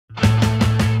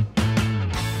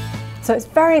So it's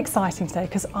very exciting today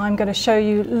because I'm going to show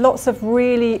you lots of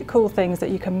really cool things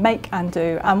that you can make and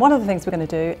do. And one of the things we're going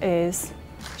to do is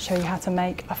show you how to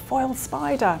make a foil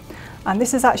spider. And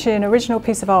this is actually an original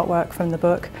piece of artwork from the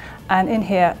book. And in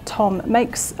here, Tom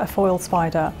makes a foil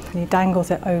spider and he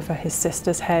dangles it over his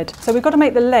sister's head. So we've got to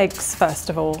make the legs first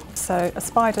of all. So a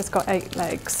spider's got 8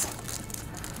 legs.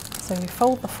 So you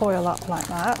fold the foil up like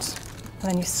that, and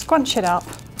then you scrunch it up,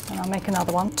 and I'll make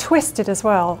another one. Twist it as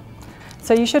well.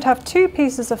 So you should have 2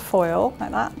 pieces of foil like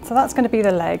that. So that's going to be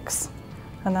the legs.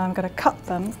 And then I'm going to cut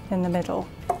them in the middle.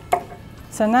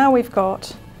 So now we've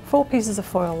got 4 pieces of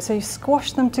foil. So you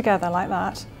squash them together like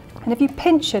that. And if you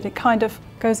pinch it, it kind of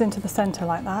goes into the center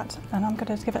like that. And I'm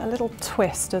going to give it a little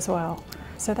twist as well.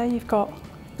 So there you've got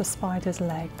the spider's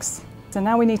legs. So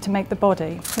now we need to make the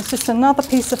body. It's just another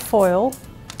piece of foil.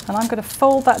 And I'm going to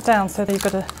fold that down so that you've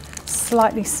got a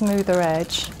slightly smoother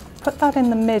edge. Put that in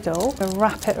the middle and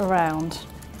wrap it around.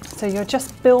 So you're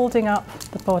just building up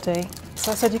the body.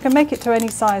 So I said you can make it to any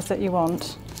size that you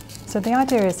want. So the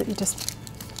idea is that you just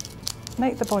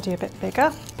make the body a bit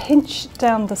bigger, pinch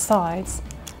down the sides,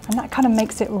 and that kind of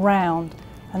makes it round.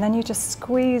 And then you just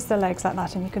squeeze the legs like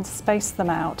that and you can space them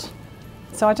out.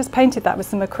 So I just painted that with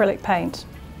some acrylic paint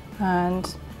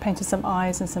and painted some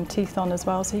eyes and some teeth on as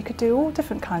well. So you could do all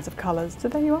different kinds of colours. So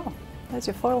there you are. There's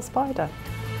your foil spider.